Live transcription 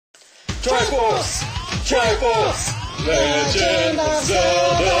Triforce! Triforce! Legend of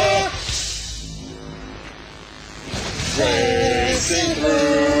Zelda! Racing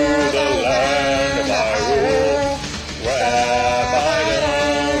through the land of Hyrule, grab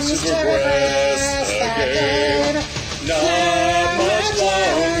items to progress the game. Not much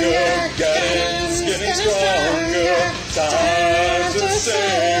longer, getting stronger. Time to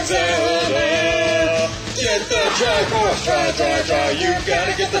save Zelda. Get the Triforce, try, you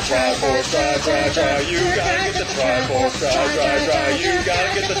gotta get the Triforce, try, you gotta get the Triforce, try, you gotta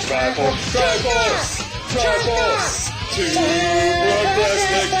get the Triforce, Triforce! To progress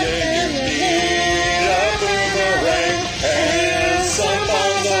the game, you need a boomerang and some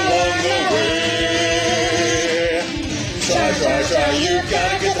bombs along the way. Try, you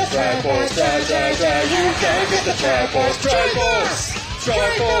gotta get the Triforce, try, you gotta get the Triforce,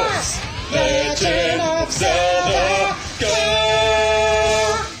 Triforce! Legend of Zelda, go!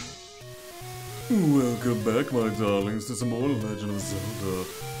 Welcome back, my darlings, to some more Legend of Zelda.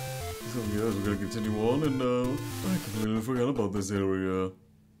 So yes, we're gonna continue on, and I completely forgot about this area.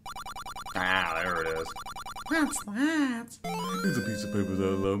 Ah, there it is. What's that? It's a piece of paper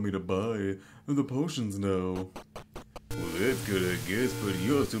that allowed me to buy the potions now. Well, that's good, I guess, but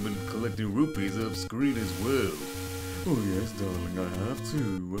you also been collecting rupees off screen as well. Oh yes, darling, I have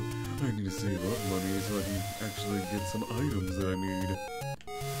to. I need to save up money so I can actually get some items that I need.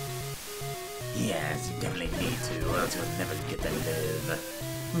 Yes, you definitely need to, or else you'll never get that live.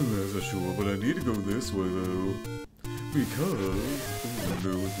 Well, that's for sure, but I need to go this way though. Because... oh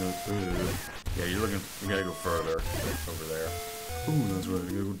no, it's not there. Yeah, you gotta go further. Over there. Oh, that's right, I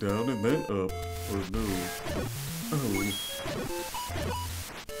gotta go down and then up. Or no. Oh.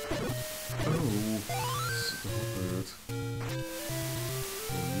 Oh. Stop it.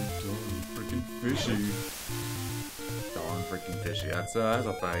 Oh, you darn freaking fishy. Darn freaking fishy. That's a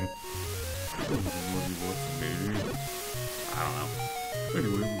thing. Oh, what do you want from me? I don't know.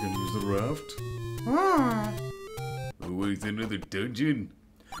 Anyway, we can use the raft. Oh, wait, is that another dungeon?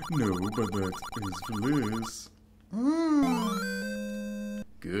 No, but that is for this.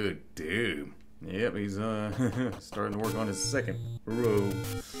 Good damn. Yep, he's starting to work on his second row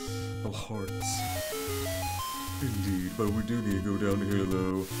of hearts. Indeed, but we do need to go down here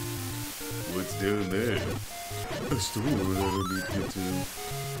though. What's down there? A store that I need to get to.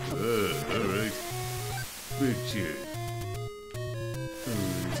 Alright. Betcha.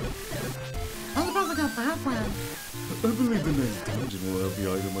 I'm supposed to go that one. I believe the next dungeon will have the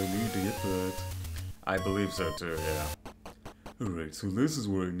item I need to get that. I believe so too, yeah. Alright, so this is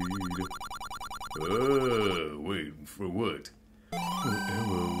what I need. Wait, for what? For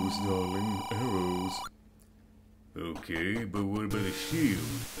arrows, darling, arrows. Okay, but what about a shield?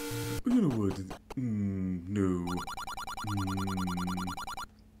 You know what? No.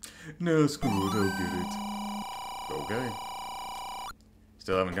 Nah, screw it, I'll get it. Okay.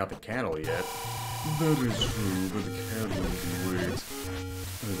 Still haven't got the candle yet. That is true, but the candle can wait.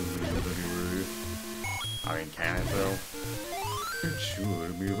 I believe anyway. I mean, can it though? It should. I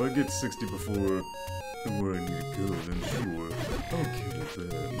mean, if I get 60 before where I need to go, then sure, I'll get it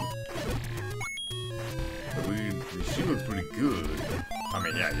then. I mean, the shield's pretty good. I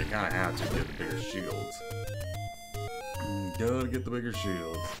mean, yeah, you kind of have to get the bigger shields. Gotta get the bigger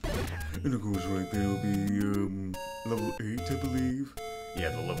shields. And of course, right there will be, level 8, I believe. Yeah,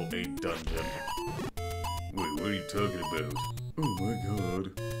 the level 8 dungeon. Wait, what are you talking about? Oh my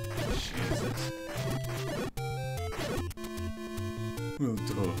god. Jesus. Well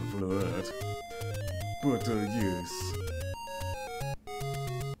done for that. But, yes.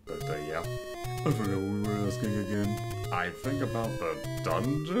 But, yeah. I forgot what we were asking again. I think about the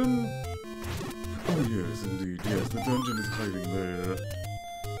dungeon? Oh yes, indeed, yes, the dungeon is hiding there.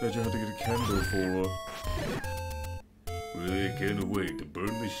 That you had to get a candle for. Really, I can't wait to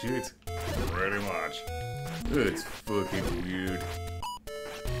burn the shit? Pretty much. That's fucking weird.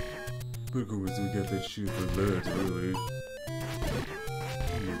 But of course we get that shit for that, really.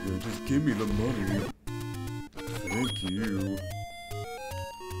 Oh my god, just give me the money. Thank you.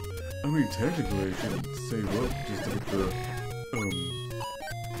 I mean, technically I should save up just to get the, oh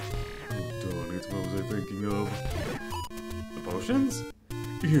darn it, what was I thinking of? The potions?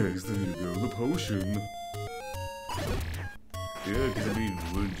 Yes, there you go, the potion. Yeah, because I mean,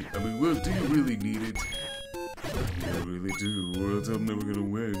 well, do you really need it? I really do, or else I'm never gonna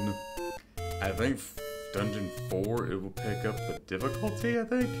win. I think Dungeon 4, it will pick up the difficulty, I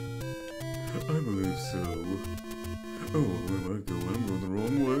think? I believe so. Oh, where am I going? I'm going the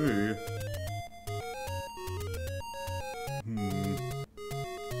wrong way.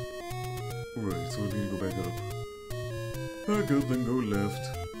 Right, so we need to go back up. Back up, then go left.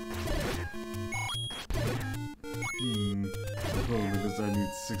 I need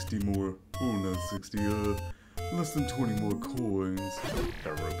 60 more. Oh, not 60, less than 20 more coins.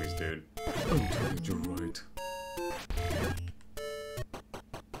 They're rupees, dude. Oh, damn it, you're right.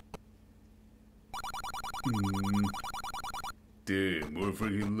 Damn, we're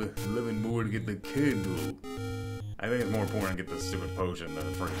freaking 11 more to get the candle. I think it's more important to get the stupid potion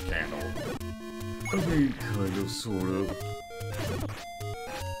than the freaking candle. I mean, kind of, sort of.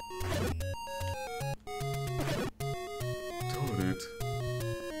 Darn it.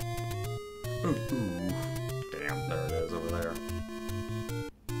 Oh, ooh. Damn, there it is over there.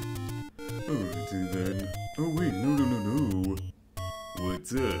 Alrighty then. Oh wait, no.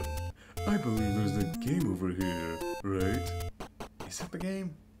 What's up? I believe there's a game over here, right? Is that the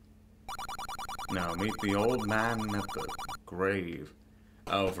game? No, meet the old man at the grave.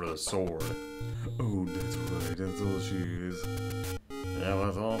 Oh, for the sword. Oh, that's right, that's all she is. Yeah,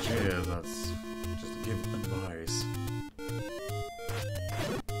 that's all she is. That's just to give advice.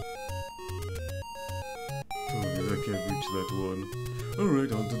 Darn it, I can't reach that one.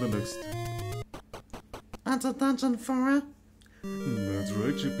 Alright, on to the next. That's a dungeon for it. That's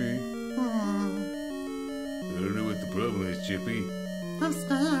right, Chippy. I don't know what the problem is, Chippy. I'm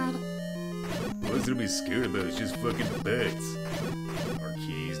scared. What's there to be scared about? It's just fucking bets. Or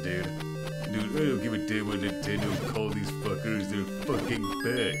keys, dude. Dude, I don't give a damn what Nintendo call these fuckers. They're fucking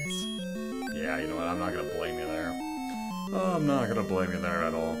bets. Yeah, you know what? I'm not gonna blame you there. I'm not gonna blame you there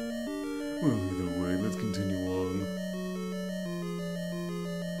at all. Well, either way, let's continue on.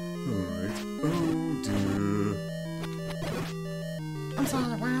 Alright. Oh dear. I'm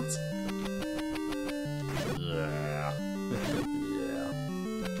sorry, what? Yeah. Yeah.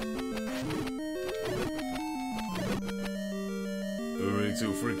 Alright,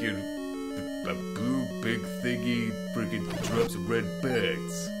 so freaking a blue big thingy freaking drops red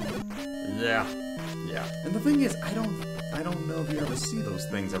bags. Yeah. Yeah. And the thing is, I don't know if you ever see those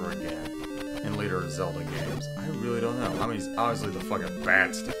things ever again in later Zelda games. I really don't know. I mean, obviously the fucking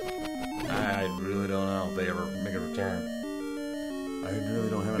bats do. I really don't know if they ever make a return. I really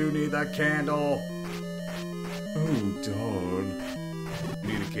don't have. You need that candle. Oh darn.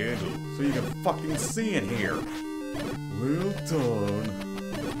 You need a candle so you can fucking see in here. Well done.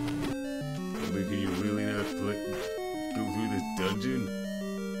 I mean, can you really not go through this dungeon?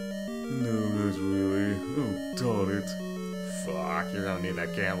 No, not really. Oh darn it. Fuck, you're gonna need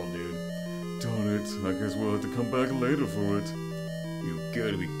that candle, dude. Darn it. I guess we'll have to come back later for it. You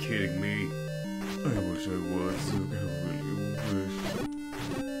gotta be kidding me. I wish I was. I really wish.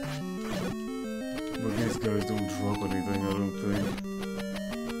 But these guys don't drop anything, I don't think.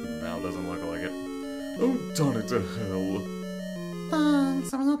 No, it doesn't look like it. Oh, darn it to hell.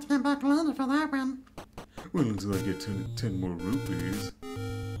 Thanks, I'll have to come back later for that one. Well, until I get 10 more rupees.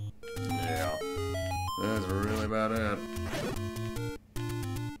 Yeah. That's really about it.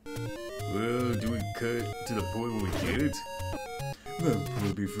 Well, do we cut to the point where we get it? That'd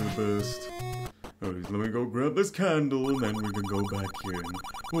probably be for the best. Alright, let me go grab this candle and then we can go back in.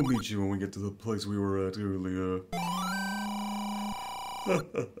 We'll meet you when we get to the place we were at earlier.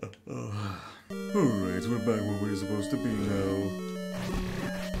 Alright, we're back where we're supposed to be now.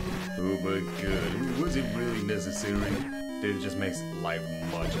 Oh my god, I mean, was it really necessary? It just makes life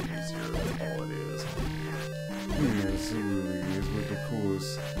much easier, that's all it is. Yes, it really is, but of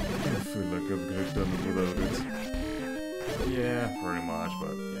course, I feel like I could have done it without it. Yeah, pretty much,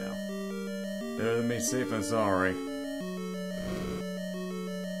 but yeah. Better than me safe than sorry. Oh,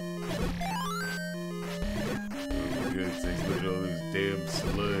 good sakes, look at all those damn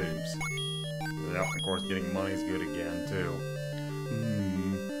slimes. Yeah, of course, getting money's good again, too.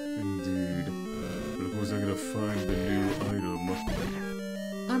 Indeed. But of course I gotta find the new item.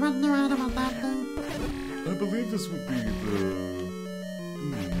 I want no item on that thing. I believe this would be the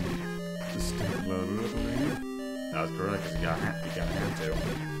step ladder, I believe. That's correct, because you gotta have to.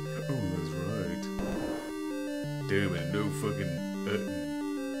 Oh, that's right. Damn it, no fucking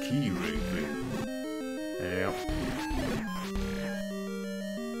key ring thing. Yep.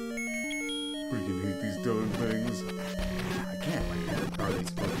 Freaking hate these darn things. I can't, like, are they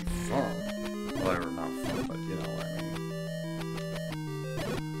supposed to be fun? Well, they're not fun, but you know what I mean.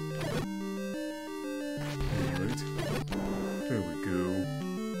 Alright. There we go.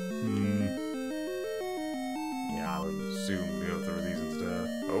 Yeah, I would assume go through these instead.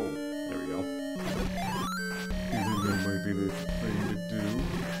 Oh, there we go. You think that might be the thing to do?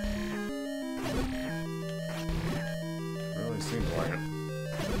 Really seems like it.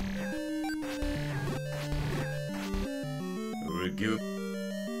 Would give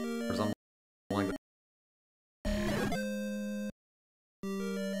or something like that.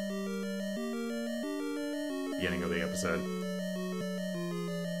 Beginning of the episode.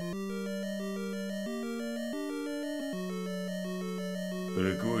 But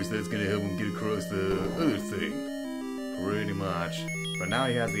of course, that's gonna help him get across the other thing. Pretty much. But now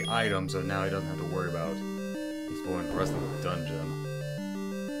he has the item, so now he doesn't have to worry about exploring the rest of the dungeon.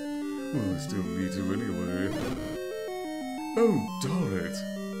 Well, I still need to anyway. Oh, darn it.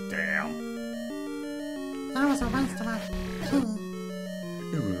 Damn. That was a waste of a key.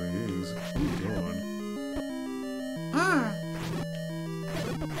 It really is. Hold on. Ah,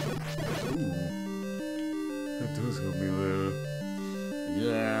 Ooh. That does help me there.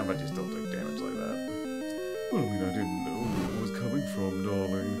 Yeah, but you still took damage like that. Well, I mean, I didn't know where it was coming from,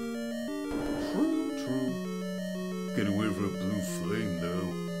 darling. True. Gotta wait for a blue flame, though.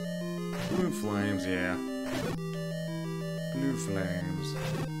 Blue flames, yeah. Blue flames.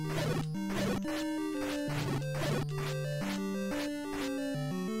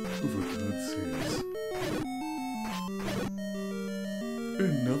 Oh, for God's sakes.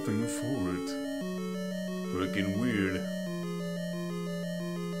 And nothing for it. Freaking weird.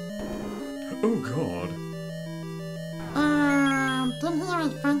 Oh, God. didn't he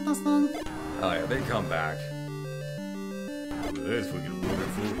already fight this thing? Oh yeah, they come back. That's freaking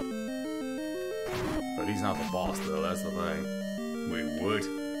wonderful. But he's not the boss, though, that's the thing. Wait, what?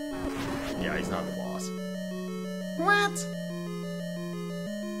 Yeah, he's not the boss. What?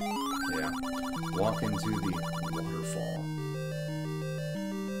 Yeah. Walk into the waterfall.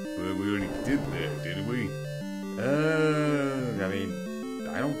 But we already did that, didn't we? I mean,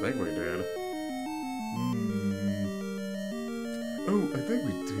 I don't think we did. Oh, I think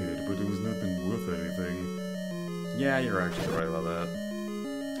we did, but it was nothing worth anything. Yeah, you're actually right about that.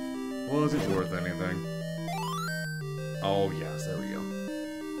 Wasn't worth anything. Oh, yes, there we go.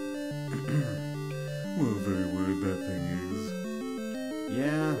 Well, very weird that thing is.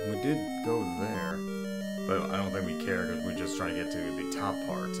 Yeah, we did go there. But I don't think we care because we're just trying to get to the top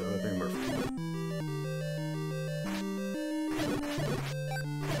part, so I think we're...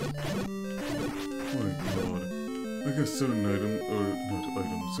 My God. I guess certain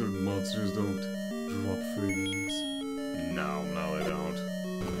certain monsters don't drop things. No, they don't.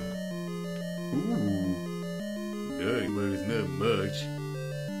 Ooh. Good, but it's not much.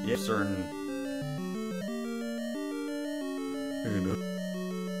 Yeah, certain... And,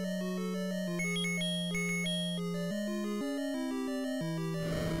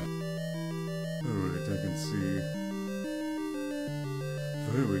 alright, I can see.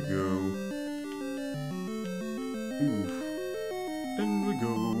 There we go. Oof. And we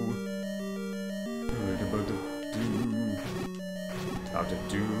go. Alright, about to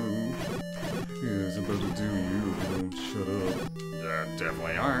do. Yes, about to do you. Don't shut up.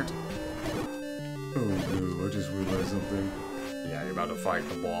 definitely aren't. Oh no, I just realized something. Yeah, you're about to fight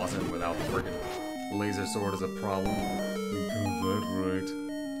the boss, and without the freaking laser sword is a problem. You got that right.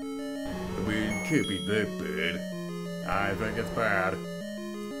 I mean, it can't be that bad. I think it's bad.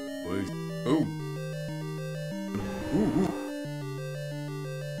 Wait. Ooh. Ooh. Ooh.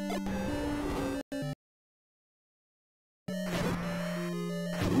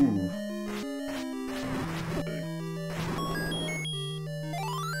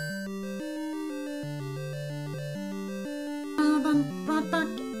 Then brought back,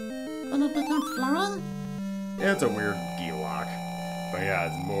 and it became floating? It's a weird Geelok. But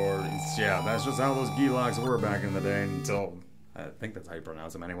yeah, that's just how those Geeloks were back in the day until, I think that's how you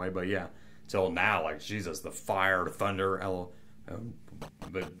pronounce them anyway, but yeah, till now, like, Jesus, the fire, thunder,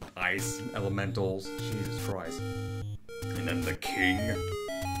 the ice elementals, Jesus Christ. And then the king.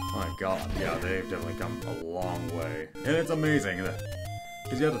 My God, yeah, they've definitely come a long way. And it's amazing,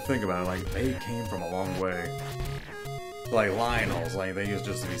 because you have to think about it, like, they came from a long way. Like Lionels, like they used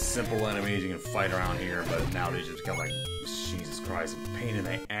just to be simple enemies you can fight around here, but now they just become like, Jesus Christ, a pain in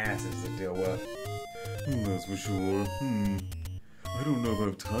the asses to deal with. That's for sure. I don't know if I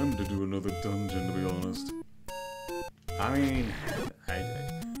have time to do another dungeon, to be honest. I mean,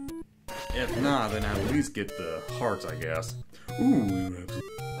 if not, then at least get the hearts, I guess. Ooh, you're absolutely...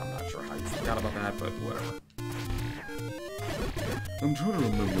 I'm not sure how you forgot about that, but whatever. I'm trying to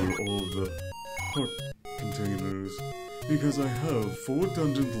remember all of the heart containers, because I have 4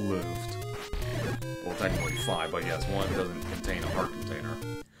 dungeons left. Well, technically 5, but yes, one doesn't contain a heart container.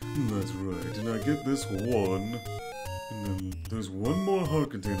 That's right, and I get this one, and then there's one more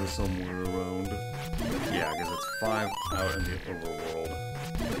heart container somewhere around. Yeah, because it's 5 out in the overworld,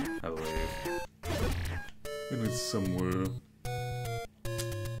 I believe. And it's somewhere.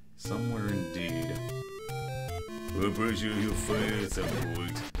 Somewhere indeed. I'm pretty sure you'll find it at some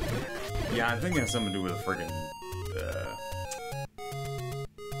point. Yeah, I think it has something to do with a friggin',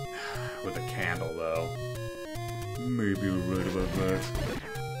 with a candle, though. Maybe you're right about that.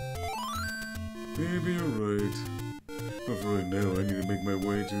 Maybe you're right. But for right now, I need to make my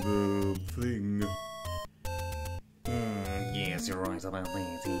way to the thing. Yes, you're right about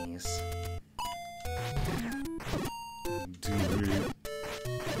that, yes. Too late.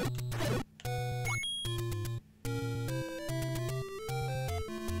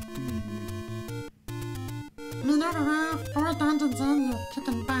 Minerva, 4 dungeons in, you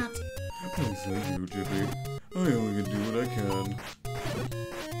kicking butt. Thank you, Jippy. I only can do what I can.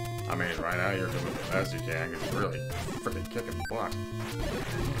 I mean, right now you're doing the best you can because you're really freaking kicking butt.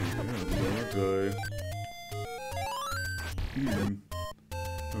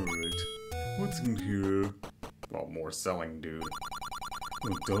 Alright. What's in here? Well, more selling, dude.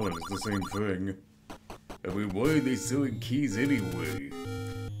 Oh darn, it's the same thing. I mean, why are they selling keys anyway?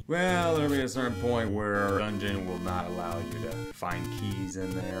 Well, there'll be a certain point where Dungeon will not allow you to find keys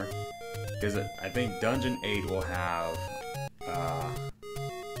in there. Because I think Dungeon 8 will have, shit,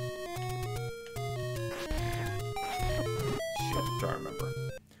 I'm trying to remember.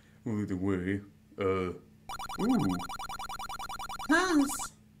 Well, either way, ooh,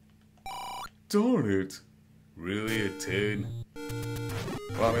 Nice. darn it. Really, a 10?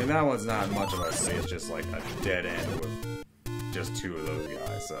 Well, I mean, that one's not much of a say, it's just like a dead end with just 2 of those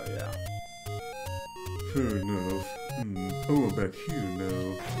guys, so yeah. Fair enough. Oh, I'm back here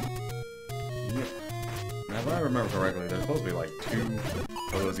now. Yep. Now, if I remember correctly, there's supposed to be like 2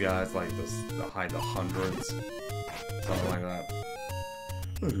 of those guys, like the high the hundreds, something like that.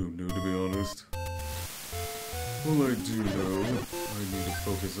 I don't know, to be honest. All I do know, I need to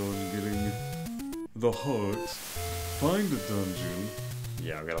focus on getting the heart, find the dungeon.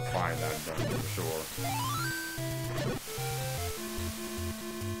 Yeah, we gotta find that dungeon for sure.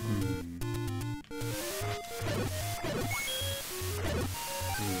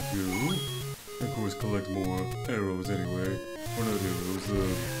 There we go. Of course, collect more arrows anyway. Or not arrows,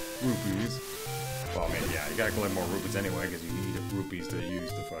 rupees. Well, I mean, yeah, you gotta collect more rupees anyway, because you need rupees to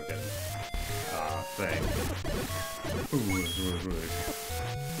use the fucking, thing. Oh, right.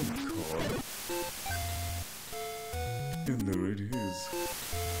 Oh, God. And there it is.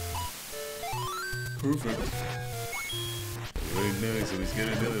 Perfect. Very nice, so he's got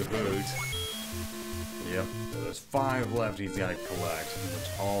another heart. Yep, so there's 5 left he's gotta collect, which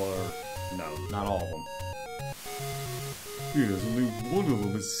all are... no, not all of them. Yes, only one of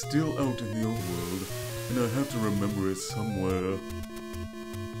them is still out in the old world, and I have to remember it somewhere.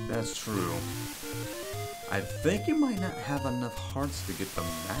 That's true. I think you might not have enough hearts to get the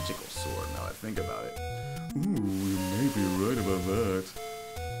magical sword, now I think about it. Ooh, you may be right about that.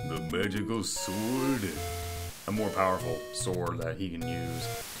 The magical sword? A more powerful sword that he can use.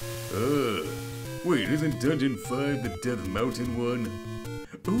 Wait, isn't Dungeon 5 the Death Mountain one?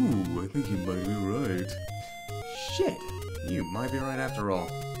 Ooh, I think you might be right. Shit, you might be right after all.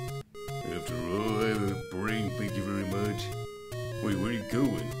 After all, I have a brain, thank you very much. Wait, where are you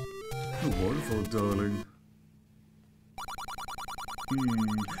going? The waterfall, darling.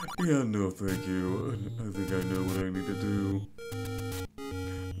 Yeah, no, thank you. I think I know what I need to do.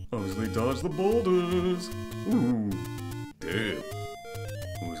 Obviously, dodge the boulders. Ooh. Damn.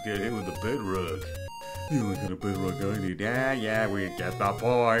 Almost got hit with the bedrock. The only kind of bedrock I need. Yeah, we get the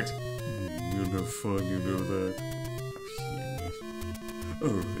point. You're no fun, you know that.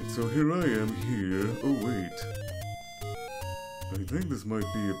 Alright, so here I am here. Oh, wait. I think this might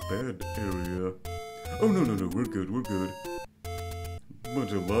be a bad area. Oh, no, we're good.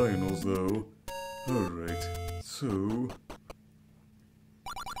 Bunch of Lionels, though. Alright, so...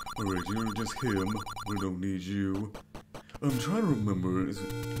 Alright, you're just him. We don't need you. I'm trying to remember, is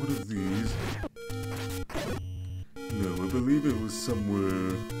it one of these? No, I believe it was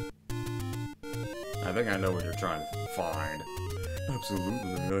somewhere... I think I know what you're trying to find.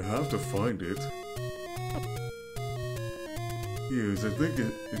 Absolutely, I have to find it. Yes, I think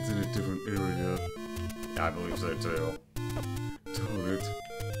it's in a different area. I believe so too. Darn it.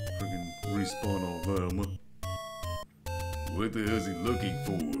 Friggin' respawn all them. What the hell is he looking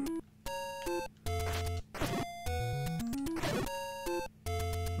for?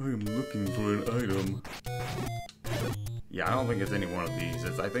 I am looking for an item. Yeah, I don't think it's any one of these.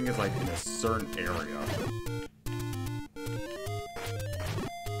 I think it's like in a certain area.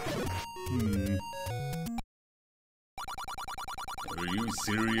 Are you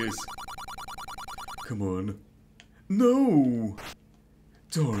serious? Come on. No!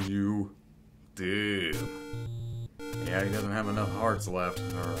 Darn you. Damn. Yeah, he doesn't have enough hearts left,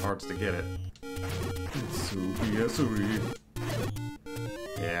 or hearts to get it. It's so BS-ery.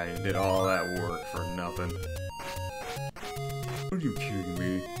 Yeah, he did all that work for nothing. Are you kidding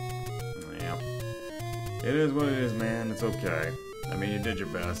me? Yeah. It is what it is, man. It's okay. I mean, you did your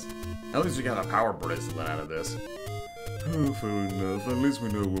best. At least you got a power bracelet out of this. Oh, fair enough. At least we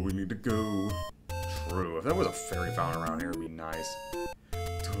know where we need to go. True. If there was a fairy fountain around here, it'd be nice.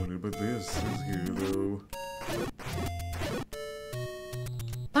 Darn it, but this is here, though.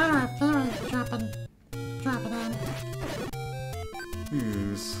 There are fairies dropping in.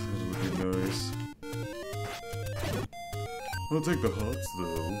 Yes, that would be nice. I'll take the hearts,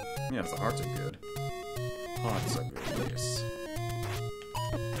 though. Yes, the hearts are good. Hearts are good, yes.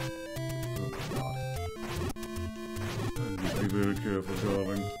 Oh my god. I need to be very careful,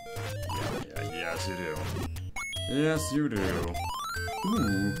 darling. Yes you do. Yes you do.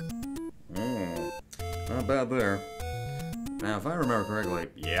 Ooh. Oh, not bad there. Now, if I remember correctly,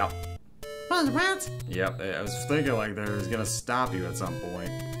 yep. What? Yep, I was thinking like there was gonna stop you at some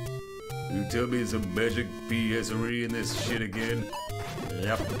point. You tell me some magic BSery in this shit again?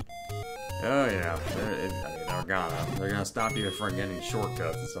 Yep. Oh yeah, they're gonna stop you from getting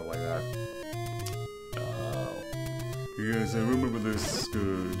shortcuts and stuff like that. Oh. Yes, I remember this,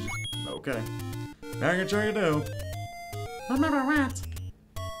 Scourge. Okay. Now I can try it out. Remember what?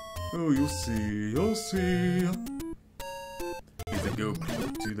 Oh, you'll see, you'll see. Need to go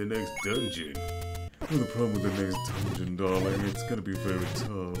to the next dungeon. Well, the problem with the next dungeon, darling, it's gonna be very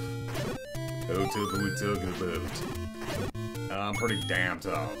tough. How tough are we talking about? I'm pretty damn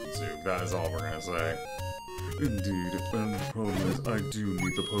tough, Zook. That is all we're gonna say. Indeed, and the problem is I do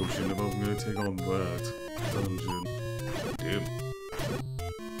need the potion if I'm gonna take on that dungeon. Dude.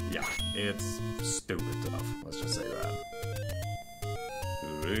 Yeah, it's stupid tough. Let's just say that.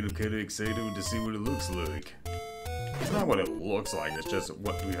 Alright, I'm kinda excited to see what it looks like. It's not what it looks like, it's just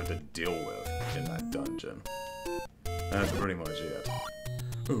what we have to deal with in that dungeon. That's pretty much it.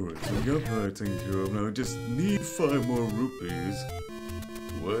 Alright, so we got that taken care of. Now I just need 5 more rupees.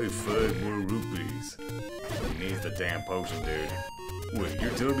 Why 5 more rupees? He needs the damn potion, dude. Wait,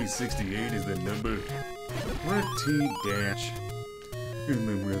 you're telling me 68 is the number? Pretty dash. And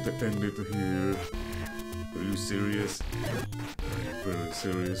then we have to end it here. Are you serious? I'm very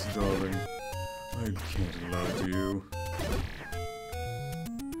serious, darling. I can't lie to you.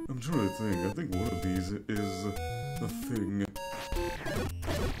 I'm trying to think. I think one of these is a thing.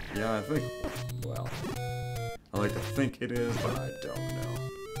 Yeah, I think, well, I like to think it is, but I don't know.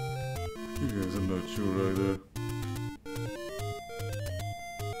 Yes, I'm not sure either.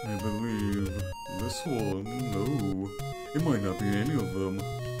 I believe this one, no. It might not be any of them.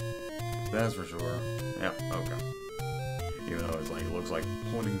 That's for sure. Yeah, okay. Even though it's like, it looks like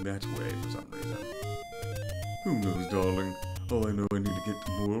pointing that way for some reason. Who knows, darling? All I know, I need to get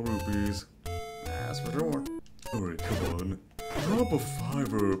more rupees. That's for sure. Alright, come on. Drop a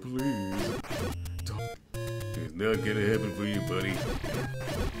 5-er, please. It's not gonna happen for you, buddy.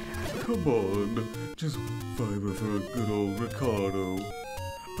 Come on. Just 5-er for a good old Ricardo.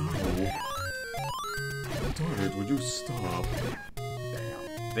 Ow. Darn it, would you stop?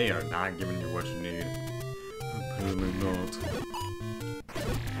 Damn. They are not giving you what you need. Apparently not.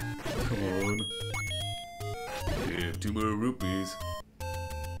 Come on. You have 2 more rupees.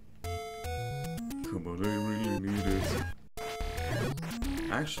 Come on, I really need it.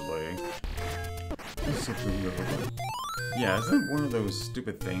 Actually, There's something up. yeah, isn't one of those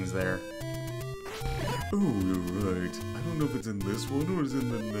stupid things there? Oh, you're right. I don't know if it's in this one or it's in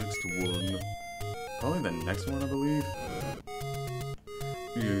the next one. Probably the next one, I believe.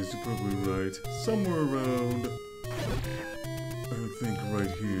 Yes, you're probably right. Somewhere around. I think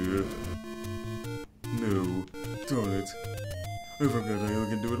right here. No. Darn it. I forgot I only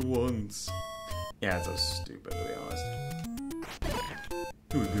can do it once. Yeah, it's so stupid, to be honest.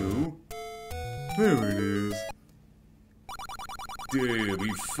 Here we go. There it is. Damn, we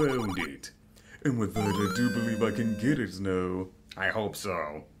found it. And with that, I do believe I can get it now. I hope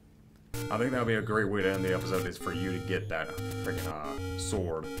so. I think that would be a great way to end the episode, is for you to get that freaking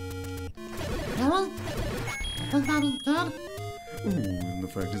sword. Really? I think that'd be good. Ooh, and the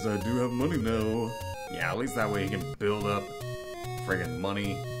fact is I do have money now. Yeah, at least that way you can build up friggin'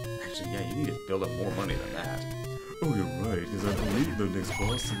 money. Actually, yeah, you need to build up more money than that. Oh, you're right, because I believe the next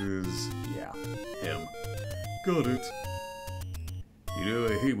boss is... Yeah, him. Got it. You know,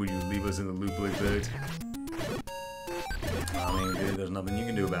 I hate when you leave us in the loop like that. I mean, dude, there's nothing you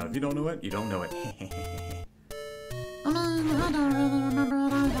can do about it. If you don't know it, you don't know it. I mean, I don't really remember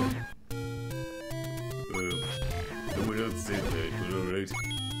it either. No one else said that, but alright.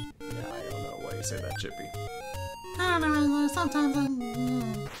 Yeah, I don't know why you said that, Chippy. I don't know either. Sometimes I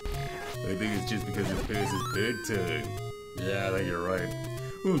think it's just because it's past his bedtime. Yeah, I think you're right.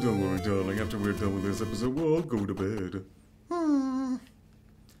 Well, don't worry, darling. After we're done with this episode, we'll all go to bed.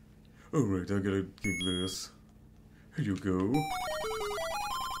 Alright, I gotta give this. Here you go.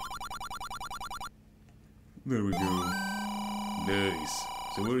 There we go. Nice.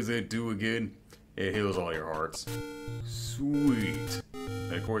 So what does that do again? It heals all your hearts. Sweet.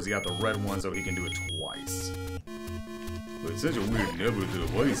 And of course, he got the red one, so he can do it twice. But it's such a weird number, though.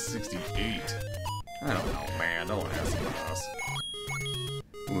 Why is 68? I don't know, man. Don't ask us.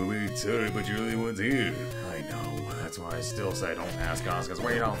 We're really sorry, but you're the only ones here. I know. That's why I still say don't ask us, because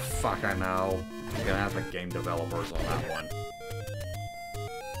we don't fucking know. You can ask the game developers on that one.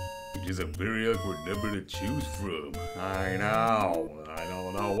 Which is a very awkward number to choose from. I know. I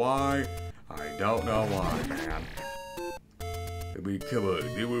don't know why. I don't know why, man. I mean, come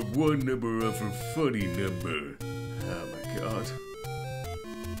on. They were one number off for funny number. Oh my god.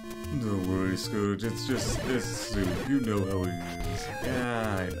 Don't worry, Scourge. It's soup. You know how he is.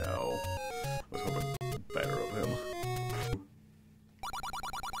 Yeah, I know. I was hoping better of him.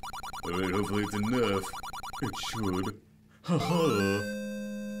 Alright, hopefully it's enough. It should. Haha.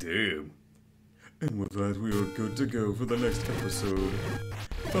 Damn. And with that, we are good to go for the next episode.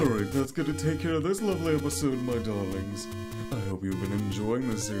 Alright, that's gonna take care of this lovely episode, my darlings. I hope you've been enjoying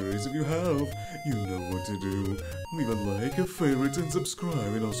the series. If you have, you know what to do. Leave a like, a favorite, and subscribe,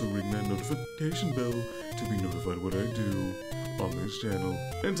 and also ring that notification bell to be notified what I do on this channel.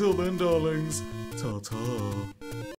 Until then, darlings, ta-ta.